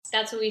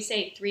That's what we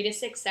say, 3 to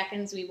 6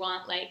 seconds. We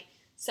want like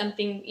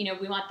something,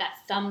 we want that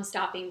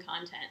thumb-stopping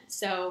content.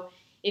 So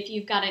if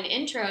you've got an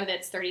intro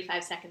that's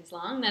 35 seconds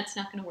long, that's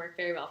not going to work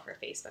very well for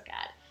a Facebook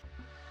ad.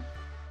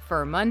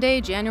 For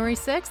Monday, January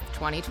 6th,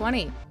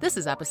 2020, this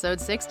is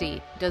episode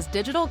 60, Does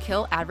Digital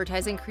Kill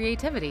Advertising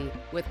Creativity?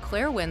 With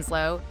Claire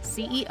Winslow,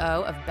 CEO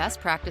of Best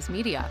Practice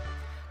Media.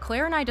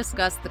 Claire and I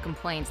discussed the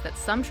complaints that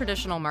some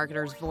traditional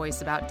marketers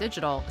voice about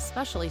digital,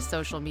 especially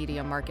social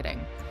media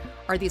marketing.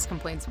 Are these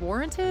complaints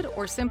warranted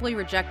or simply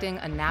rejecting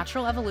a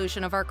natural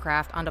evolution of our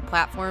craft onto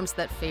platforms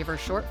that favor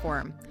short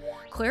form?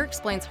 Claire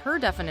explains her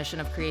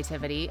definition of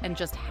creativity and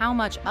just how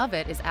much of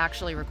it is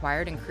actually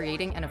required in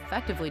creating and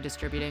effectively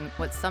distributing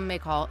what some may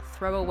call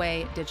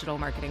throwaway digital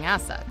marketing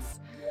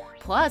assets.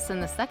 Plus, in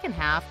the second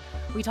half,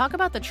 we talk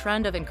about the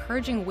trend of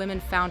encouraging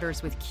women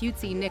founders with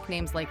cutesy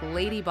nicknames like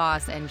Lady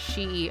Boss and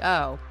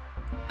CEO.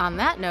 On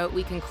that note,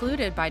 we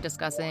concluded by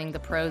discussing the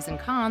pros and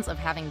cons of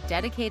having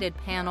dedicated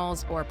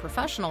panels or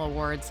professional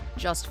awards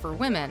just for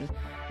women,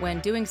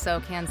 when doing so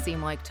can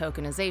seem like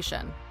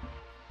tokenization.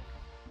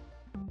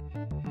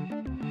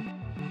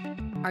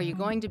 Are you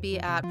going to be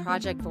at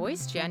Project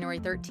Voice January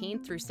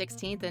 13th through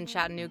 16th in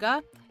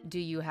Chattanooga? Do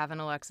you have an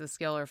Alexa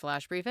skill or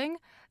flash briefing?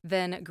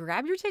 Then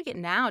grab your ticket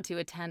now to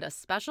attend a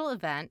special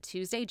event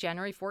Tuesday,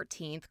 January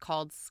 14th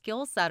called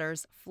Skill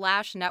Setters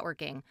Flash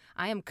Networking.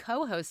 I am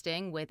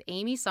co-hosting with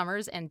Amy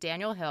Summers and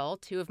Daniel Hill,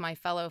 two of my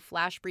fellow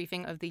Flash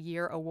Briefing of the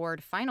Year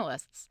award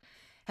finalists.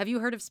 Have you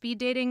heard of speed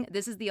dating?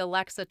 This is the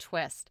Alexa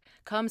twist.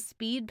 Come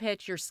speed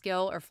pitch your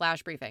skill or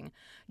flash briefing.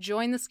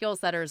 Join the skill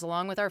setters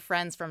along with our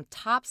friends from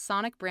top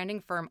sonic branding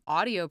firm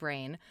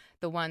AudioBrain,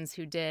 the ones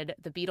who did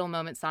the Beetle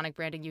Moment sonic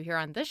branding you hear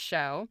on this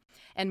show,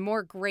 and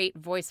more great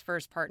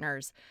voice-first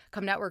partners.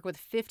 Come network with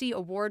 50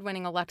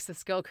 award-winning Alexa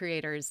skill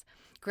creators.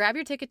 Grab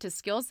your ticket to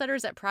Skill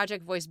Setters at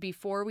Project Voice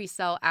before we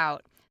sell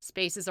out.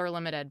 Spaces are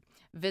limited.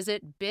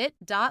 Visit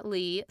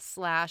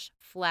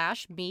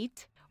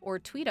bit.ly/flashmeet or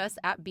tweet us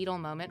at Beetle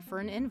Moment for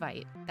an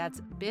invite.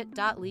 That's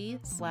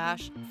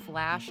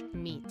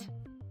bit.ly/flashmeet.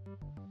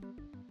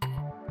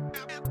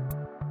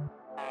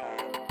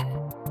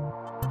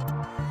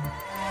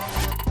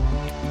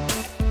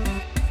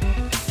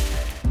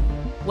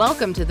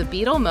 Welcome to the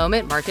Beetle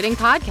Moment Marketing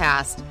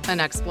Podcast, an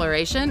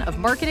exploration of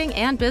marketing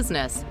and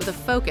business with a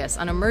focus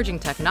on emerging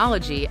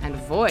technology and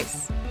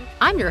voice.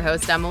 I'm your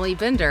host, Emily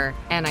Binder,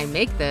 and I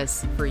make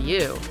this for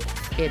you.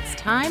 It's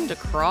time to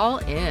crawl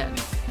in.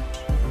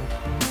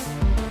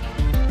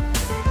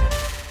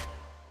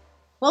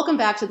 Welcome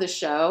back to the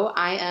show.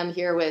 I am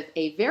here with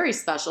a very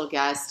special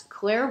guest,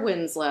 Claire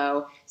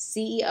Winslow,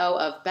 CEO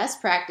of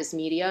Best Practice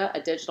Media, a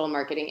digital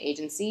marketing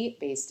agency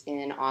based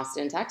in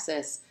Austin,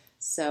 Texas.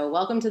 So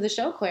welcome to the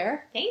show,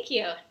 Claire. Thank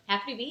you.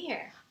 Happy to be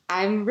here.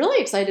 I'm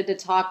really excited to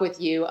talk with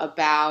you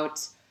about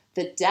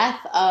the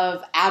death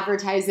of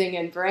advertising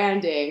and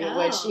branding,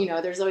 which,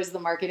 there's always the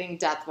marketing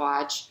death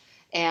watch,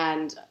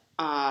 and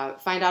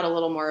find out a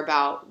little more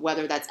about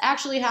whether that's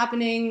actually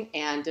happening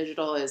and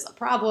digital is a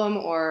problem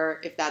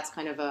or if that's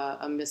kind of a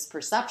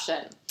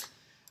misperception.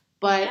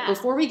 But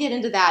Before we get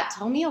into that,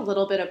 tell me a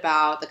little bit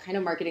about the kind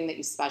of marketing that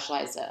you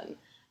specialize in.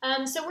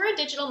 So we're a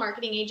digital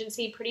marketing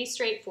agency, pretty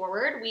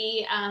straightforward.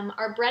 We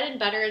our bread and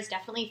butter is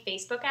definitely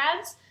Facebook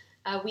ads.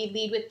 We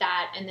lead with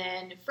that, and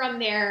then from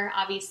there,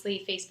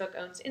 obviously, Facebook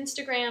owns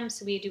Instagram,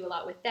 so we do a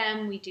lot with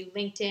them. We do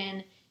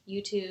LinkedIn,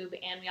 YouTube,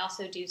 and we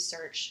also do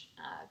search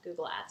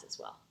Google Ads as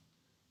well.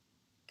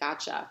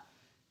 Gotcha.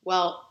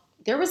 Well,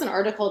 there was an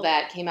article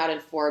that came out in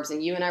Forbes,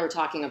 and you and I were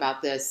talking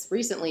about this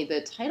recently. The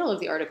title of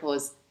the article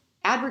is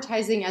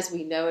Advertising as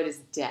We Know It is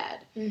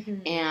Dead.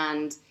 Mm-hmm.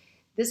 And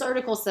this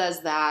article says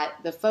that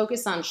the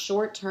focus on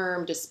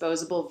short-term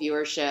disposable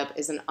viewership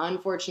is an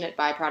unfortunate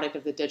byproduct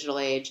of the digital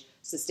age.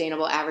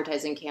 Sustainable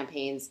advertising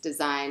campaigns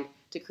designed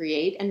to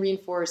create and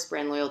reinforce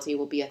brand loyalty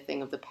will be a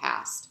thing of the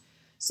past.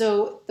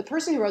 So the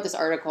person who wrote this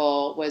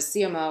article was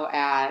CMO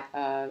at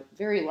a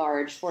very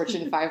large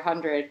Fortune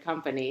 500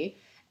 company.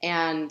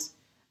 And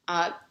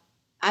I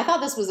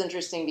thought this was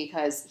interesting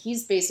because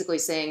he's basically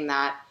saying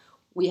that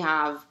we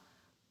have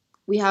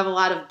a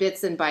lot of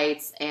bits and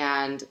bytes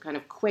and kind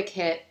of quick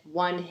hit,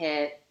 one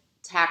hit,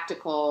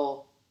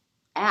 tactical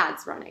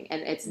ads running.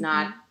 And it's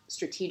not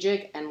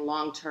strategic and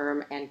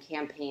long-term and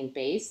campaign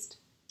based.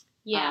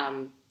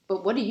 Yeah.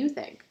 But what do you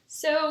think?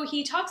 So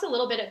he talks a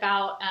little bit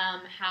about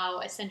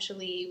how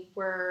essentially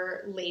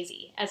we're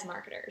lazy as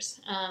marketers.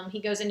 He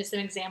goes into some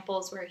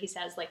examples where he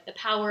says like the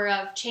power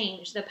of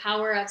change, the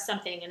power of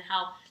something, and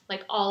how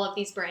like all of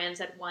these brands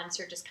at once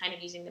are just kind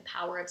of using the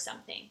power of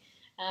something,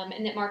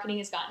 and that marketing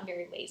has gotten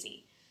very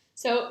lazy.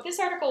 So this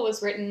article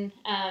was written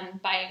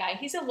by a guy.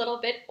 He's a little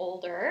bit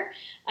older,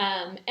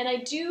 and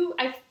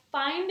I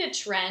find a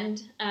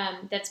trend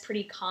that's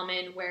pretty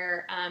common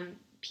where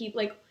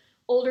people like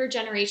older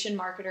generation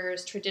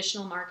marketers,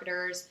 traditional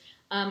marketers,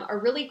 are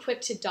really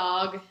quick to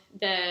dog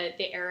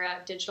the era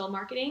of digital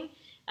marketing.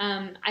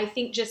 I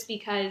think just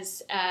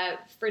because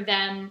for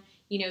them,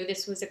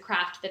 this was a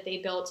craft that they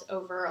built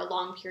over a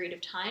long period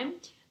of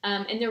time.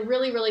 And they're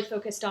really, really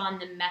focused on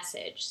the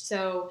message.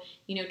 So,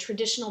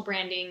 traditional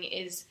branding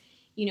is,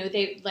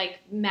 they like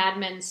Mad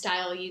Men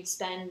style. You'd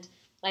spend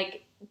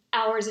like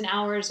hours and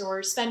hours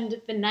or spend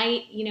the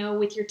night,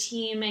 with your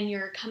team and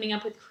you're coming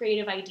up with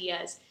creative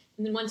ideas.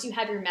 And then once you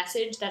have your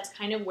message, that's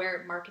kind of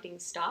where marketing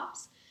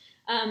stops.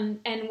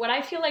 And what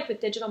I feel like with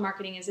digital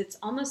marketing is it's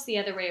almost the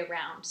other way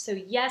around. So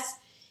yes,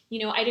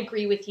 I'd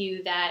agree with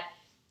you that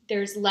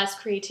there's less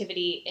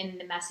creativity in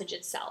the message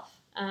itself.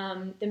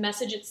 The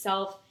message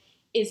itself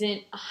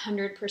isn't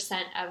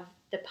 100% of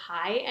the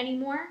pie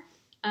anymore.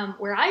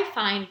 Where I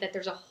find that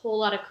there's a whole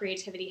lot of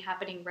creativity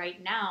happening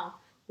right now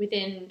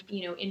within,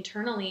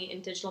 internally in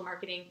digital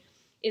marketing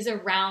is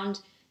around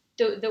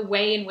the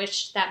way in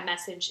which that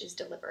message is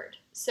delivered.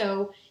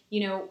 So,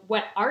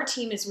 what our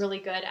team is really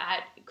good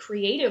at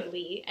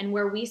creatively and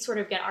where we sort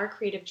of get our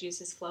creative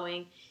juices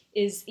flowing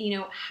is,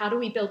 how do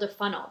we build a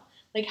funnel?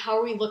 Like, how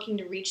are we looking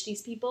to reach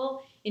these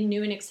people in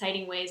new and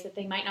exciting ways that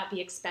they might not be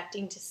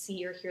expecting to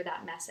see or hear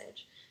that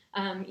message?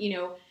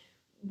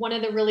 One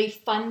of the really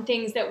fun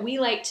things that we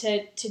like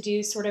to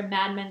do sort of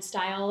Mad Men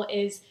style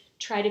is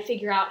try to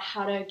figure out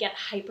how to get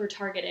hyper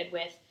targeted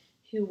with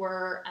who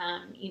we're,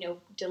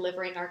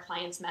 delivering our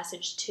client's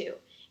message to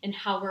and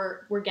how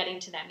we're getting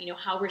to them,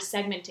 how we're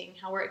segmenting,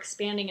 how we're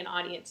expanding an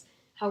audience,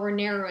 how we're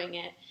narrowing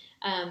it.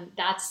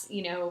 That's,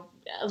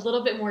 a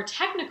little bit more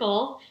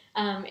technical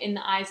in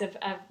the eyes of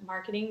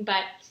marketing,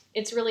 but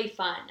it's really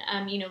fun.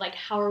 Like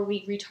how are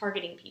we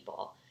retargeting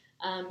people?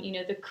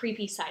 The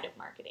creepy side of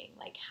marketing,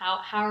 like how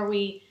are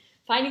we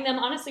finding them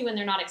honestly when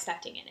they're not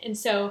expecting it? And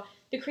so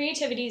the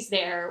creativity's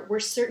there. We're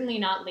certainly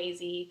not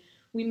lazy.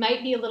 We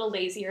might be a little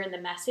lazier in the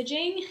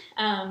messaging,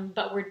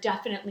 but we're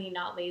definitely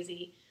not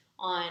lazy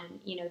on,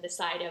 the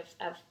side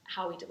of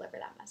how we deliver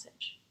that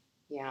message.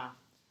 Yeah.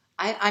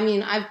 I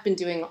mean, I've been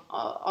doing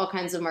all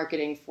kinds of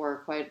marketing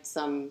for quite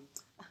some,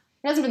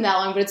 it hasn't been that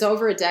long, but it's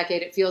over a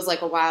decade. It feels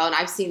like a while, and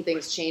I've seen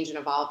things change and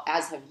evolve,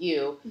 as have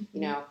you.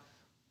 Mm-hmm.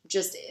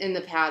 Just in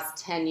the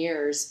past 10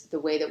 years, the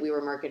way that we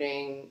were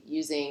marketing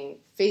using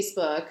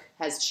Facebook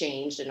has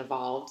changed and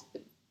evolved.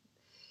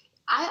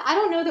 I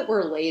don't know that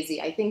we're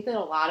lazy. I think that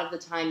a lot of the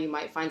time you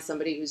might find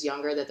somebody who's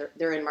younger that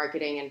they're in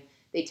marketing and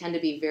they tend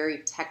to be very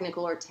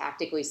technical or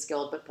tactically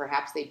skilled, but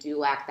perhaps they do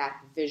lack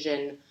that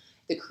vision,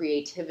 the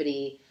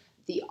creativity,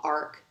 the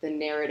arc, the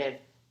narrative,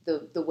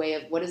 the way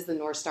of what is the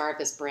North Star of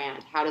this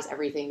brand? How does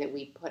everything that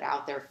we put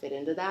out there fit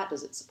into that?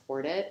 Does it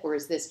support it? Or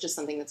is this just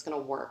something that's going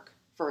to work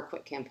for a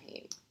quick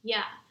campaign?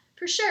 Yeah,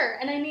 for sure.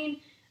 And I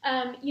mean,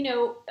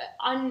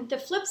 on the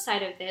flip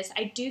side of this,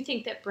 I do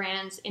think that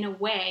brands in a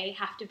way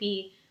have to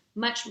be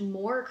much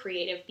more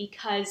creative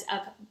because of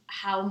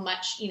how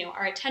much,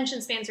 our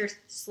attention spans are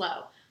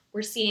slow.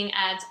 We're seeing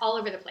ads all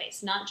over the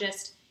place, not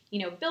just,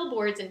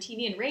 billboards and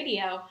TV and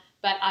radio,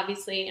 but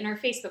obviously in our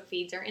Facebook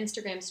feeds, our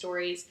Instagram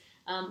stories,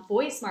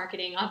 voice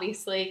marketing,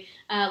 obviously,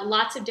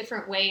 lots of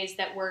different ways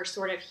that we're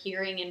sort of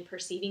hearing and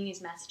perceiving these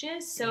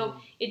messages. So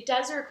it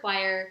does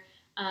require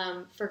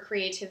for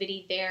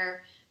creativity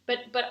there,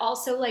 but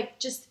also like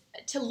just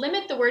to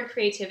limit the word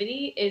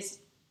creativity is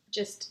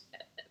just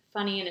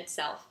funny in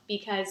itself,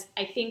 because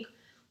I think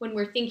when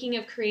we're thinking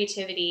of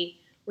creativity,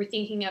 we're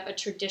thinking of a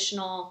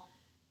traditional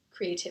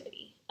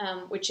creativity,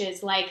 which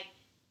is like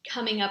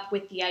coming up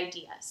with the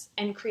ideas.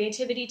 And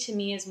creativity to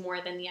me is more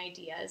than the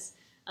ideas.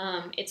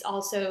 It's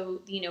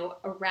also,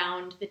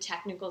 around the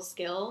technical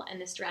skill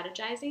and the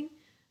strategizing.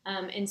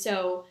 And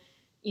so,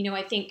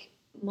 I think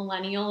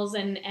millennials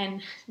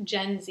and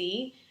Gen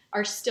Z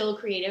are still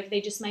creative.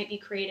 They just might be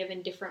creative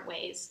in different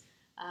ways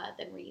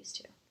than we're used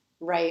to.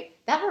 Right.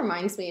 That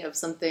reminds me of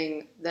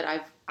something that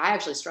I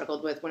actually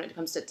struggled with when it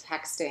comes to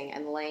texting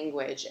and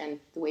language and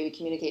the way we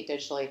communicate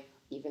digitally,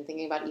 even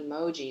thinking about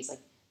emojis, like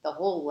the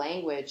whole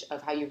language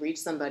of how you reach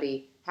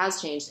somebody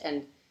has changed.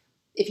 And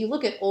if you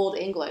look at Old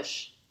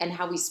English and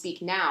how we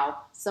speak now,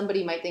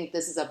 somebody might think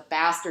this is a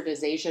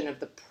bastardization of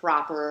the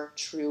proper,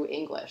 true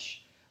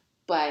English.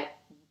 But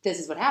this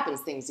is what happens.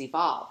 Things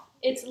evolve.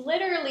 It's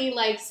literally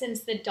like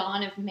since the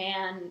dawn of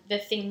man, the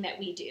thing that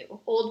we do.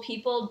 Old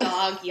people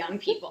dog young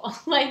people.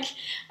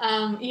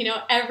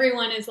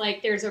 Everyone is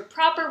like, there's a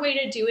proper way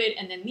to do it.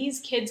 And then these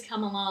kids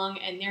come along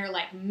and they're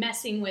like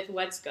messing with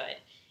what's good.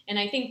 And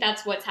I think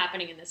that's what's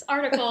happening in this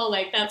article.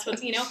 Like that's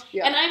what's, Yeah.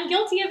 And I'm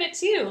guilty of it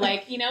too.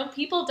 Like,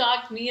 people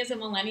dogged me as a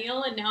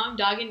millennial and now I'm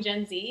dogging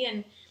Gen Z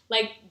and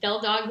like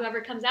they'll dog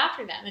whoever comes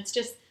after them. It's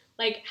just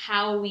like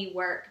how we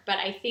work. But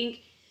I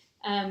think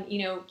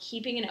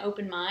keeping an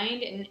open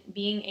mind and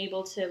being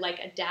able to like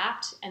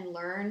adapt and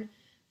learn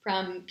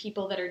from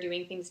people that are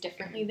doing things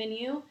differently than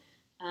you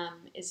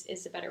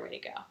is a better way to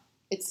go.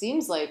 It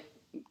seems like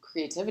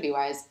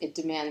creativity-wise, it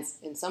demands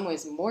in some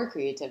ways more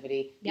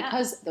creativity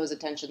because those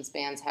attention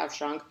spans have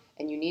shrunk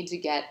and you need to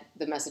get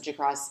the message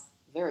across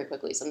very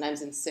quickly,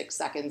 sometimes in 6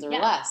 seconds or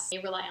less. They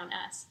rely on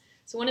us.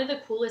 So one of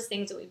the coolest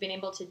things that we've been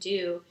able to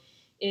do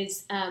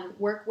is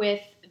work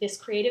with this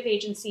creative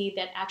agency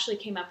that actually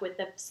came up with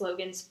the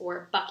slogans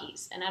for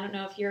Buc-ee's. And I don't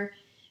know if your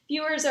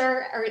viewers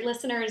or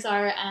listeners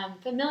are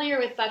familiar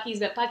with Buc-ee's,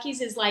 but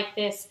Buc-ee's is like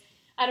this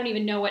I don't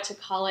even know what to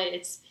call it.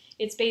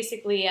 It's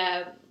basically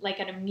like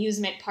an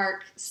amusement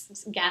park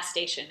gas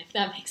station, if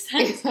that makes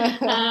sense.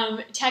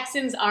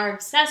 Texans are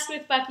obsessed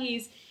with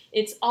Buc-ee's.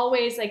 It's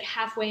always like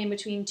halfway in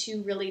between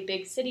two really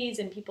big cities,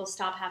 and people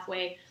stop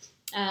halfway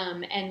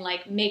and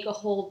like make a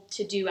whole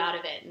to-do out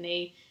of it. And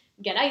they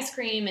get ice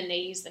cream, and they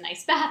use the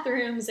nice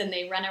bathrooms, and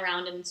they run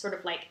around and sort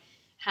of like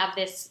have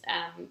this,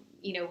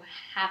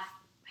 half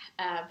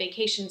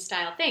vacation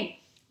style thing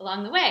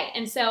along the way.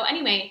 And so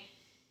anyway,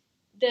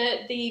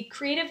 the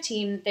creative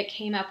team that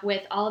came up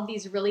with all of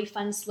these really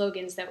fun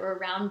slogans that were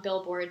around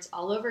billboards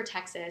all over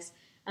Texas,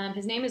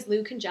 his name is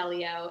Lou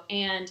Congelio,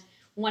 and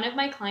one of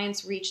my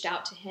clients reached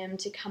out to him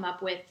to come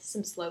up with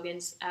some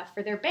slogans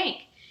for their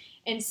bank.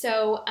 And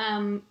so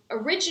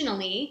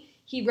originally,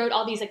 he wrote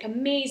all these like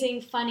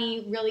amazing,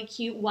 funny, really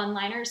cute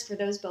one-liners for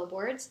those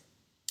billboards.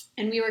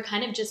 And we were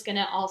kind of just going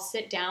to all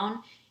sit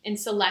down and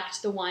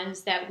select the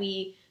ones that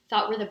we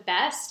thought were the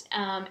best,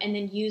 and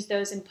then use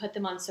those and put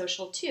them on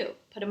social too.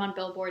 Put them on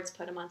billboards,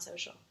 put them on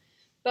social.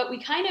 But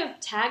we kind of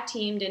tag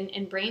teamed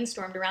and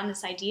brainstormed around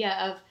this idea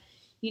of,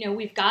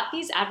 we've got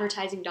these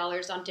advertising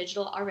dollars on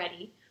digital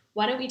already.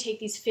 Why don't we take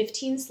these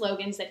 15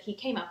 slogans that he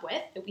came up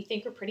with that we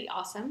think are pretty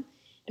awesome,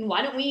 and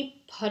why don't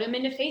we put them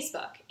into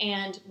Facebook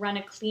and run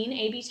a clean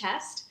A/B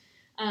test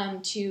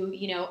to,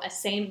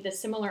 the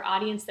similar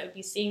audience that would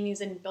be seeing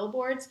these in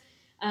billboards,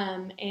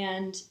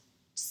 and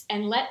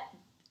let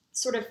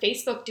sort of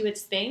Facebook do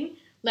its thing.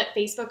 Let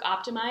Facebook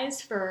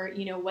optimize for,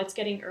 what's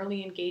getting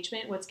early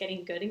engagement, what's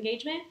getting good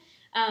engagement.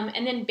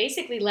 And then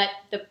basically let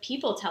the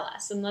people tell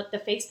us, and let the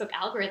Facebook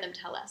algorithm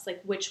tell us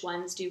like which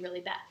ones do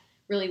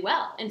really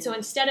well. And so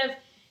instead of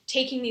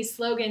taking these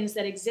slogans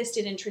that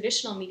existed in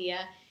traditional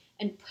media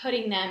and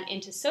putting them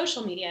into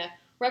social media,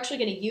 we're actually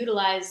going to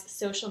utilize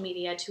social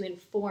media to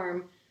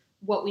inform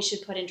what we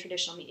should put in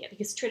traditional media,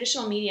 because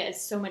traditional media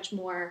is so much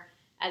more,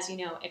 as you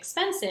know,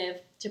 expensive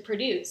to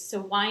produce.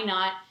 So why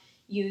not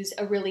use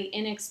a really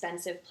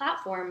inexpensive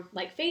platform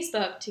like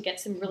Facebook to get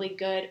some really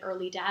good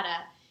early data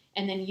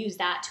and then use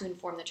that to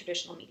inform the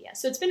traditional media?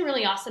 So it's been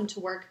really awesome to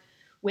work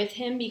with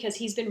him, because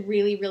he's been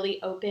really,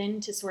 really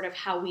open to sort of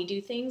how we do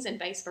things and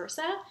vice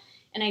versa.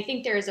 And I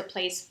think there is a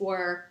place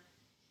for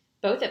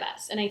both of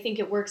us. And I think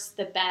it works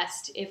the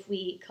best if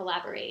we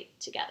collaborate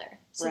together.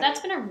 So That's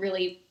been a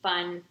really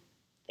fun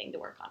thing to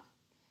work on.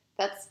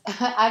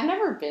 I've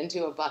never been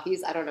to a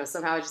Buc-ee's. I don't know.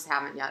 Somehow I just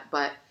haven't yet.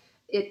 But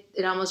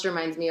it almost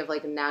reminds me of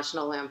like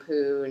National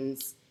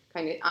Lampoon's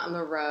kind of on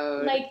the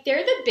road. Like,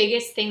 they're the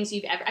biggest things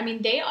you've ever,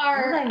 they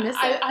are, I miss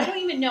it. I don't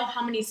even know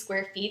how many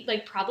square feet,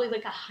 like probably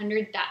like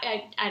 100,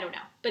 I don't know.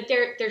 But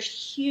they're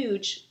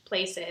huge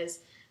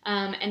places,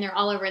 and they're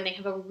all over, and they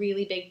have a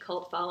really big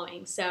cult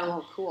following.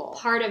 So cool.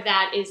 Part of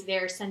that is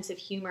their sense of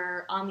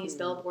humor on these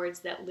billboards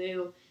that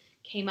Lou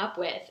came up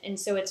with. And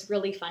so it's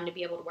really fun to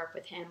be able to work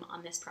with him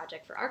on this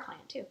project for our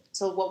client too.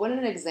 So what would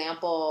an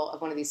example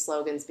of one of these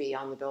slogans be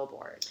on the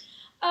billboard?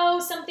 Oh,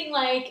 something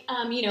like,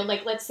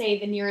 like let's say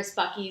the nearest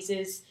Buc-ee's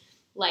is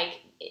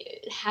like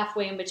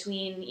halfway in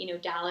between,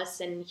 Dallas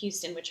and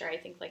Houston, which are, I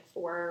think, like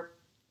 4.5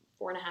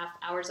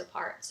 hours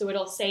apart. So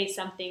it'll say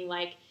something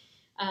like,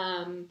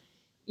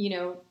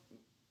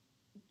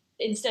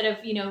 instead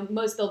of,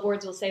 most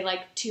billboards will say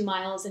like 2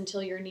 miles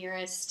until your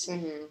nearest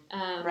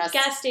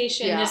gas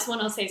station. Yeah. This one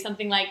will say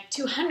something like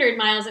 200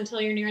 miles until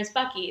your nearest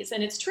Buc-ee's.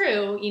 And it's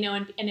true,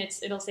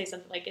 and it'll say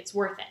something like it's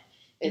worth it.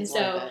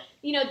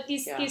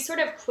 These sort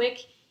of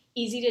quick,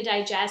 easy to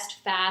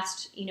digest,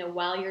 fast,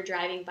 while you're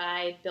driving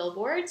by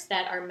billboards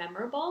that are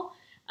memorable,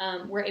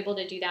 we're able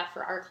to do that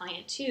for our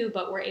client too,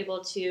 but we're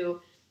able to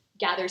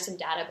gather some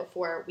data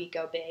before we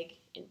go big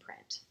in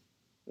print.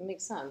 That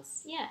makes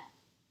sense. Yeah.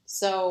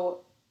 So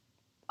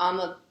on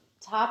the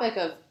topic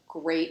of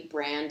great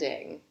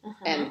branding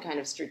and kind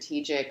of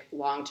strategic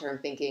long-term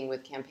thinking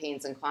with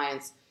campaigns and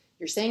clients,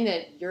 you're saying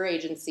that your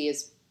agency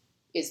is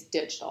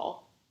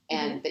digital,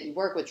 and that you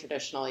work with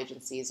traditional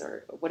agencies,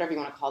 or whatever you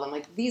want to call them.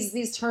 Like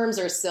these terms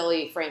are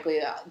silly,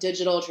 frankly.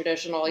 Digital,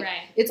 traditional, like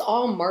It's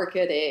all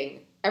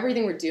marketing.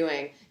 Everything we're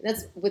doing, and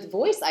that's with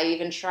voice. I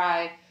even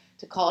try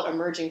to call it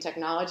emerging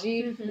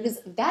technology, because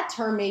that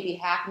term may be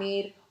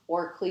hackneyed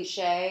or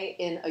cliche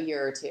in a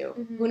year or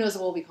two. Who knows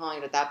what we'll be calling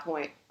it at that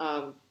point?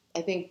 I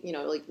think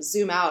like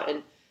zoom out,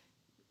 and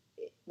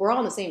we're all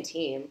on the same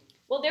team.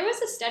 Well, there was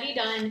a study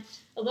done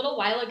a little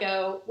while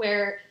ago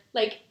where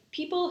like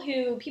people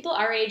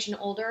our age and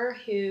older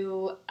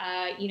who,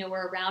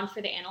 were around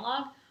for the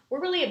analog,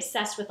 we're really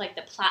obsessed with like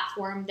the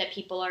platform that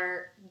people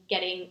are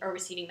getting or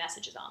receiving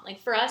messages on.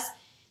 Like for us,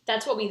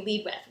 that's what we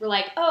lead with. We're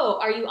like, oh,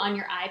 are you on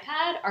your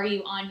iPad? Are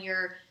you on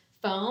your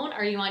phone?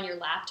 Are you on your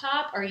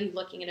laptop? Are you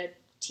looking at a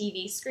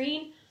TV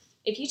screen?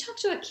 If you talk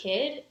to a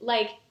kid,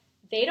 like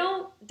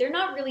they're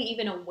not really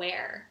even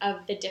aware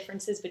of the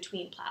differences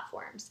between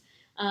platforms.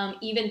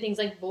 Even things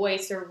like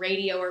voice or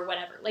radio or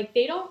whatever. Like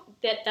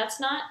that's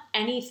not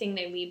anything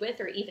they lead with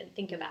or even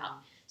think about.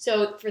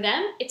 So for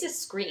them, it's a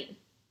screen.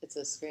 It's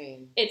a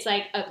screen. It's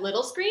like a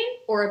little screen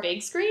or a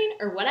big screen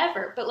or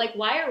whatever. But like,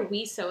 why are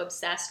we so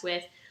obsessed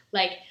with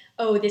like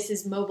oh, this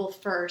is mobile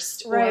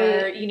first, or,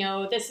 Right. you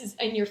know, this is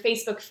in your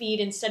Facebook feed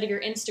instead of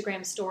your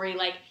Instagram story.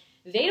 Like,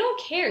 they don't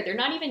care. They're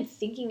not even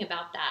thinking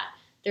about that.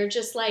 They're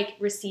just like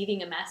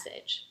receiving a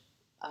message.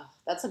 Oh,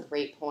 that's a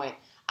great point.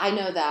 I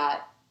know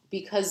that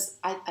because,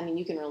 I mean,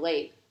 you can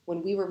relate.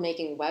 When we were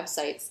making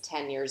websites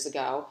 10 years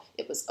ago,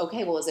 it was,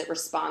 okay, well, is it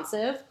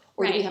responsive?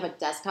 Or do we Right. have a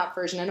desktop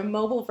version and a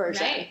mobile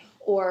version? Right.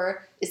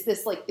 Or is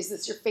this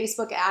your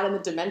Facebook ad and the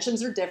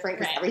dimensions are different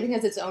because Right. everything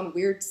has its own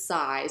weird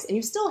size? And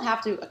you still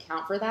have to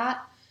account for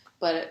that.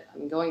 But I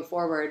mean, going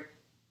forward,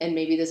 and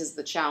maybe this is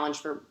the challenge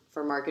for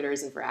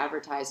marketers and for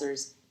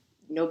advertisers,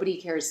 nobody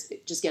cares.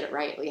 Just get it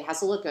right. Like, it has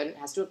to look good. It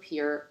has to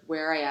appear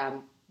where I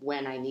am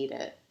when I need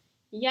it.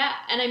 Yeah,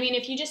 and I mean,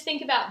 if you just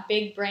think about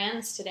big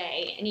brands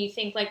today, and you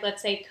think like,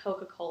 let's say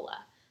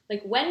Coca-Cola.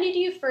 Like, when did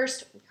you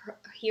first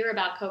hear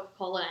about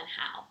Coca-Cola and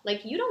how?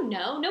 Like, you don't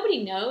know.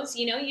 Nobody knows.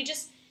 You know, you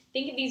just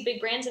think of these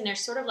big brands, and they're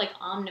sort of like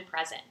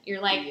omnipresent.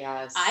 You're like,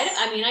 Yes.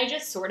 I mean, I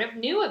just sort of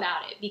knew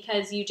about it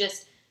because you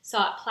just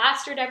saw it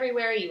plastered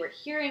everywhere. You were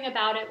hearing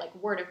about it, like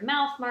word of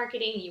mouth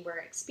marketing. You were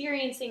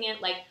experiencing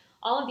it, like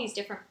all of these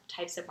different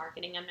types of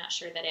marketing. I'm not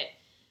sure that it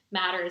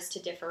matters to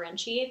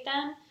differentiate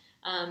them.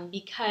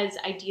 Because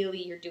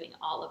ideally you're doing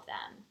all of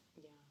them.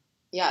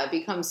 Yeah, it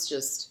becomes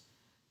just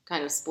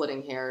kind of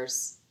splitting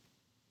hairs.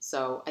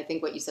 So I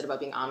think what you said about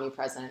being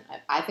omnipresent,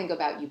 I think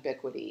about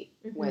ubiquity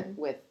with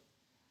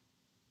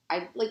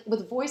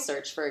voice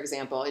search, for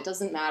example. It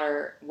doesn't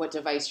matter what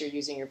device you're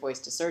using your voice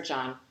to search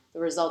on. The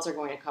results are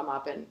going to come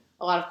up, and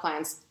a lot of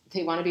clients,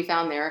 they want to be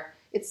found there.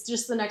 It's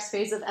just the next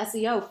phase of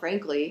SEO,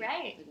 frankly.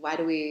 Right. Like, why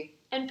do we...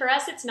 And for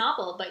us, it's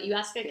novel, but you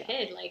ask a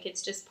kid, like,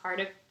 it's just part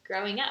of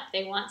growing up.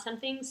 They want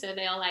something, so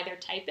they'll either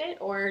type it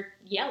or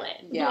yell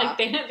it. Yeah. Like,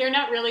 they're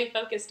not really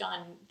focused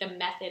on the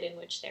method in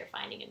which they're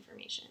finding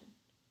information.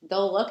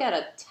 They'll look at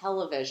a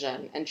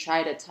television and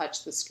try to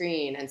touch the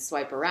screen and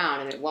swipe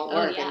around, and it won't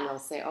work, yeah. and they'll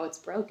say, oh, it's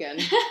broken.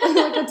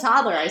 Like a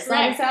toddler. I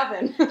saw this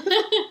happen.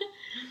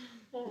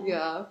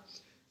 Yeah.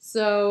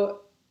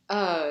 So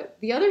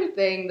the other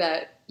thing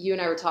that you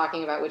and I were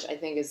talking about, which I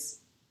think is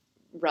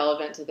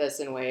relevant to this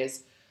in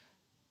ways,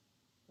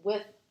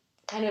 with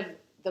kind of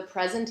the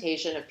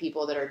presentation of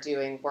people that are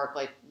doing work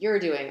like you're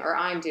doing or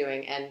I'm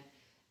doing,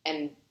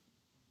 and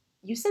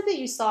you said that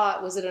you saw,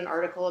 was it an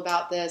article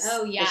about this?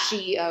 Oh, yeah. The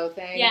SheEO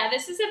thing? Yeah,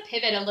 this is a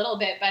pivot a little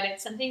bit, but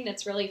it's something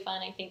that's really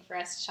fun, I think, for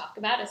us to talk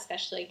about,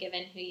 especially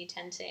given who you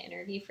tend to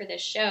interview for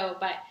this show.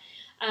 But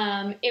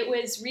it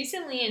was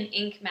recently in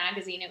Inc.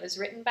 magazine. It was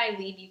written by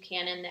Lee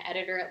Buchanan, the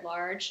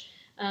editor-at-large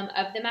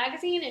of the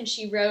magazine, and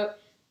she wrote,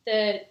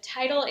 the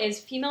title is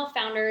Female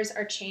Founders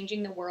Are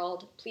Changing the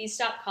World. Please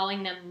stop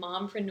calling them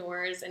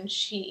mompreneurs and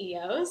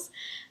SheEOs.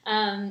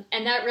 And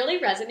that really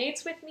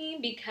resonates with me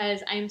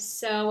because I'm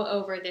so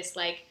over this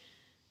like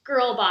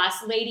girl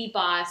boss, lady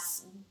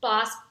boss,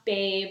 boss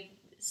babe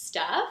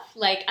stuff.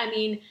 Like, I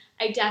mean,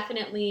 I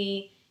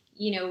definitely,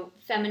 you know,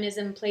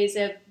 feminism plays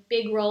a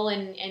big role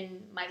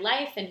in my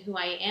life and who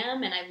I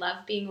am, and I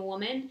love being a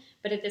woman.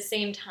 But at the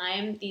same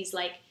time, these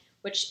like,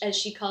 which as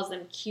she calls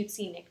them,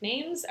 cutesy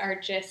nicknames are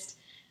just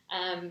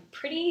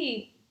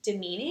pretty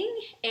demeaning.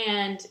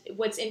 And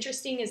what's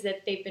interesting is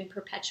that they've been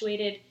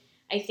perpetuated,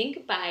 I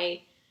think,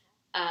 by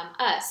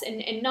us,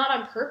 and not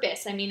on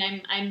purpose. I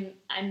mean,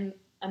 I'm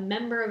a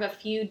member of a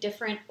few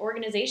different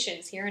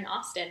organizations here in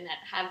Austin that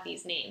have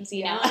these names,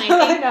 you know. And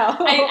I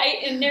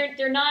think, and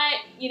they're not,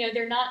 you know,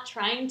 they're not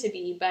trying to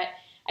be, but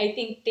I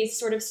think they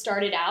sort of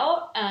started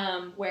out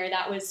where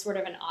that was sort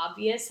of an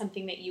obvious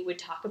something that you would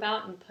talk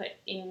about and put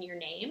in your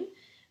name.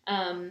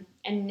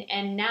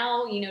 And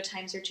now, you know,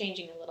 times are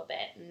changing a little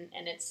bit,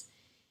 and it's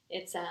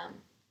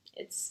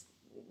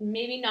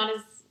maybe not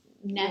as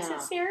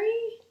necessary.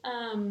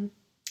 Yeah.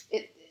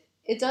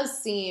 It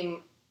does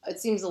seem, it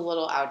seems a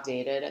little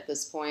outdated at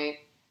this point.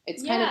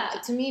 It's kind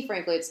of, to me,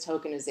 frankly, it's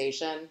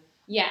tokenization.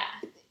 Yeah.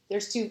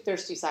 There's two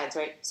sides,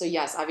 right? So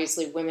yes,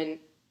 obviously women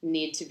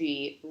need to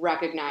be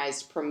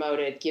recognized,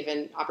 promoted,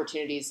 given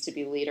opportunities to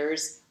be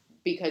leaders,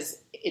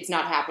 because it's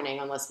not happening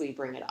unless we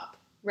bring it up.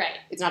 Right.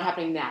 It's not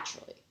happening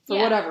naturally for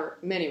whatever,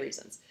 many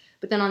reasons.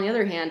 But then on the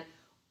other hand,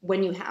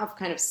 when you have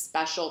kind of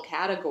special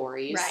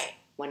categories, right,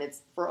 when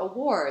it's for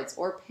awards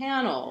or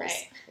panels,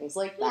 right, things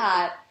like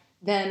that,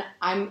 then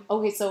I'm,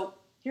 okay, so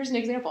here's an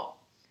example.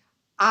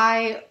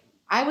 I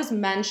was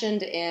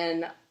mentioned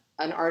in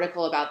an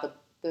article about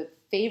the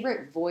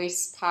favorite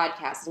voice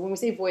podcasts. When we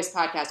say voice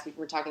podcast,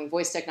 we're talking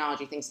voice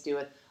technology, things to do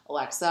with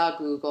Alexa,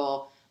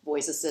 Google,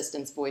 voice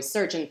assistants, voice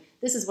search. And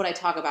this is what I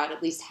talk about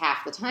at least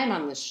half the time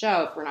on this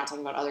show if we're not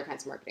talking about other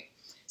kinds of marketing.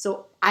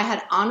 So I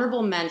had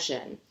honorable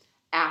mention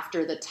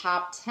after the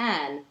top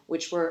 10,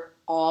 which were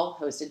all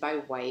hosted by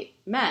white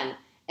men.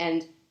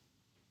 And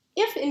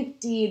if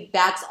indeed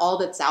that's all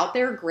that's out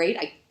there, great.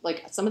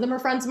 Some of them are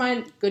friends of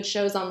mine, good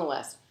shows on the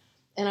list.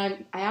 And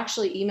I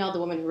actually emailed the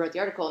woman who wrote the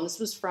article, and this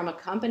was from a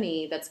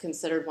company that's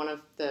considered one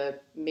of the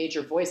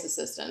major voice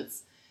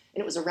assistants.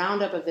 And it was a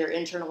roundup of their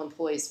internal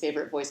employees'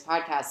 favorite voice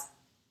podcasts.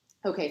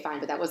 Okay, fine,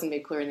 but that wasn't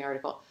made clear in the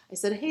article. I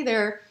said, hey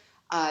there,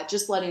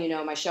 just letting you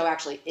know, my show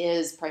actually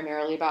is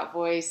primarily about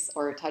voice,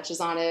 or touches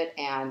on it,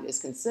 and is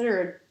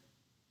considered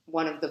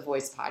one of the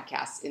voice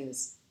podcasts in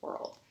this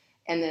world.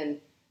 And then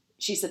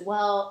she said,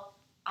 well,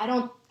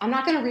 I'm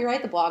not going to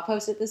rewrite the blog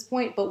post at this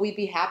point, but we'd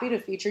be happy to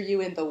feature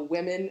you in the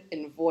Women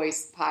in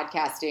Voice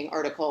podcasting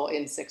article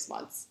in 6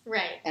 months.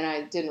 Right. And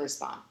I didn't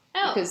respond.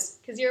 Oh,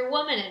 because you're a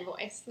woman in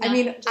voice, not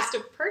just a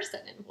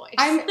person in voice.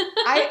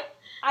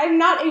 I'm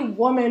not a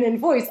woman in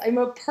voice. I'm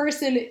a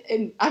person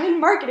I'm in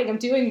marketing. I'm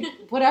doing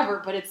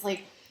whatever, but it's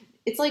like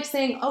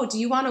saying, oh, do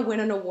you want to win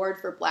an award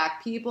for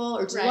Black people,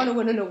 or do you want to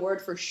win an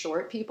award for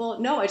short people?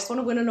 No, I just want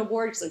to win an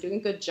award because I'm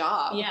doing a good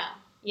job.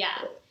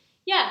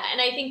 Yeah,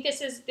 and I think this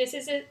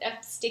is a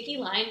sticky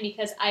line,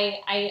 because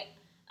I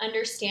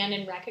understand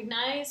and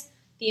recognize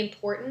the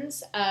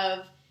importance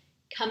of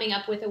coming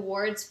up with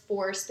awards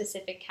for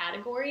specific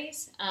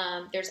categories.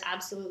 There's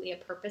absolutely a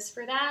purpose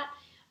for that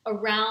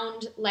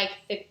around like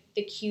the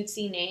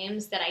cutesy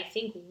names that I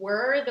think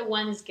were the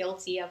ones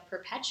guilty of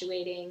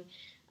perpetuating.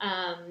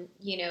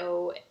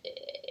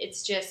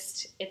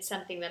 It's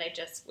something that I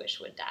just wish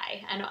would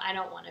die. I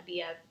don't want to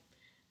be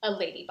a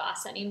lady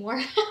boss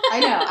anymore. I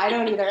know, I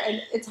don't either.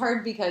 And it's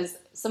hard because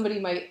somebody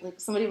might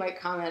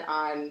comment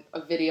on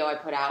a video I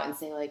put out and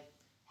say like,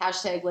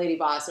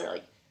 #LadyBoss, or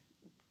like,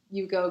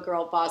 you go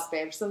girl boss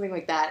babe, or something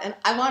like that. And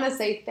I want to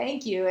say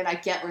thank you, and I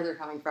get where they're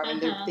coming from, and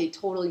they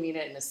totally mean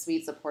it in a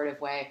sweet, supportive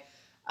way.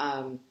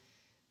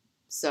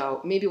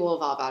 So maybe we'll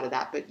evolve out of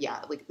that. But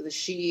yeah, like the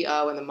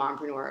CEO and the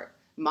mompreneur,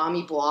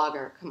 mommy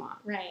blogger, come on.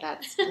 Right.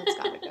 That's got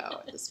to go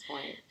at this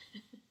point.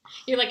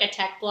 You're like a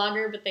tech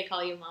blogger, but they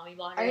call you mommy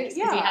blogger because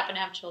you happen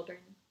to have children.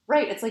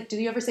 Right. It's like, do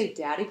you ever say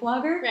daddy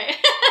blogger? Right.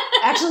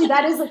 Actually,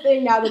 that is a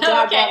thing now, the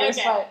dad bloggers.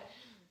 Okay. But,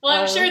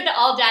 well, I'm sure that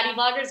all daddy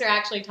bloggers are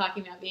actually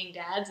talking about being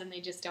dads, and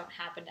they just don't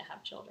happen to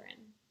have children.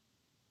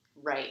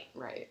 Right.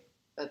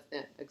 That's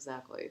it,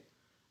 exactly.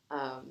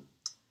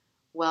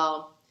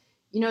 Well,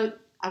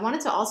 I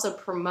wanted to also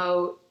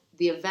promote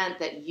the event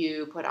that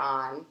you put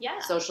on,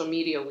 Social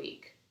Media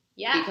Week.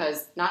 Yeah.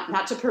 Because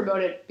not to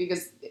promote it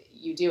because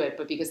you do it,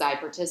 but because I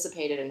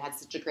participated and had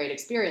such a great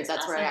experience.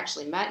 That's awesome. Where I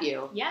actually met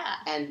you. Yeah.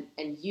 And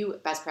you,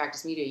 Best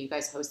Practice Media, you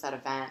guys host that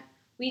event.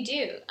 We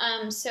do.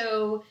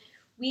 So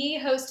we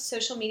host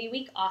Social Media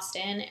Week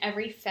Austin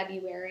every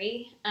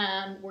February.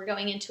 We're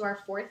going into our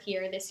 4th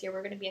year. This year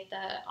we're going to be at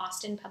the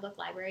Austin Public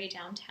Library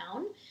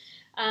downtown.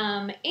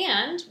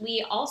 And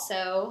we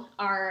also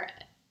are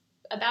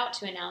about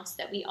to announce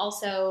that we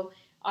also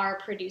are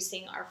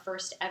producing our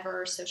first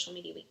ever Social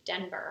Media Week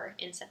Denver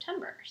in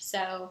September.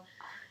 So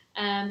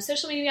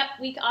Social Media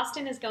Week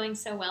Austin is going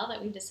so well that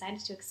we've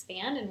decided to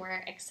expand, and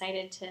we're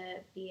excited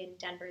to be in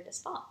Denver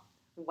this fall.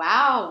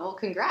 Wow. Well,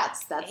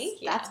 congrats. Thank you.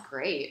 That's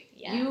great.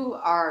 Yeah. You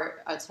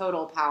are a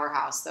total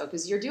powerhouse, though,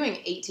 because you're doing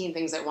 18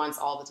 things at once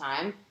all the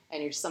time,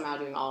 and you're somehow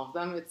doing all of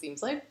them, it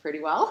seems like, pretty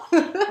well.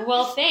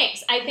 Well,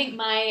 thanks. I think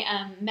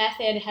my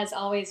method has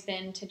always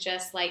been to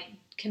just,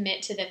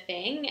 commit to the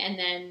thing and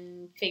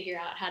then figure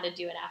out how to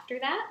do it after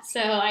that. So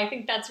I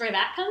think that's where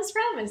that comes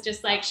from, is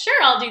just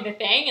sure, I'll do the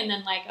thing, and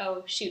then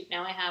oh, shoot,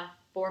 now I have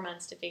 4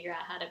 months to figure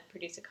out how to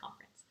produce a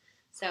conference.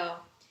 So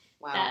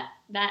wow.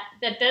 That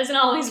doesn't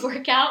always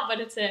work out, but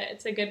it's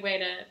a good way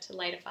to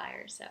light a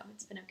fire, so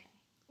it's been okay.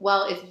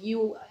 Well, if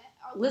you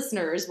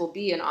listeners will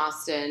be in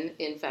Austin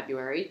in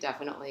February,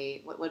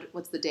 definitely.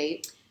 What's the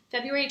date?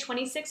 February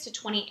 26th to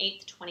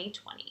 28th,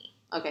 2020.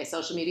 Okay,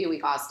 Social Media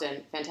Week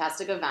Austin,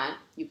 fantastic event.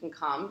 You can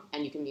come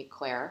and you can meet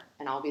Claire,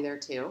 and I'll be there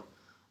too.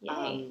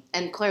 Yay.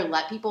 And Claire,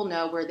 let people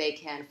know where they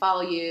can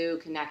follow you,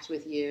 connect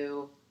with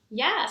you.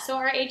 Yeah, so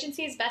our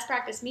agency is Best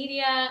Practice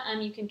Media.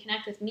 You can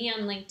connect with me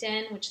on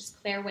LinkedIn, which is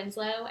Claire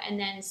Winslow, and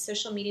then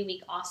Social Media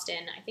Week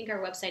Austin. I think our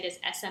website is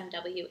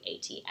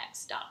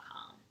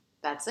smwatx.com.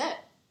 That's it.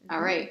 Mm-hmm.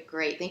 All right,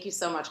 great. Thank you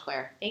so much,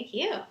 Claire. Thank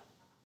you.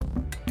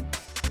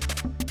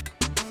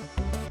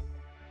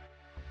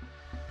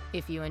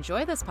 If you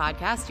enjoy this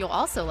podcast, you'll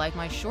also like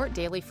my short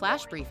daily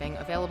flash briefing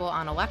available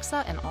on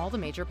Alexa and all the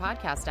major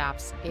podcast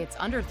apps. It's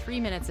under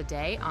 3 minutes a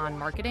day on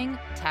marketing,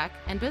 tech,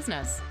 and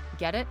business.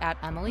 Get it at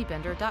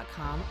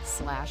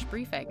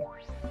emilybinder.com/briefing.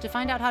 To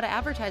find out how to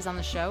advertise on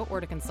the show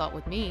or to consult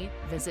with me,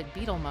 visit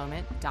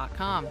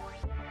beetlemoment.com.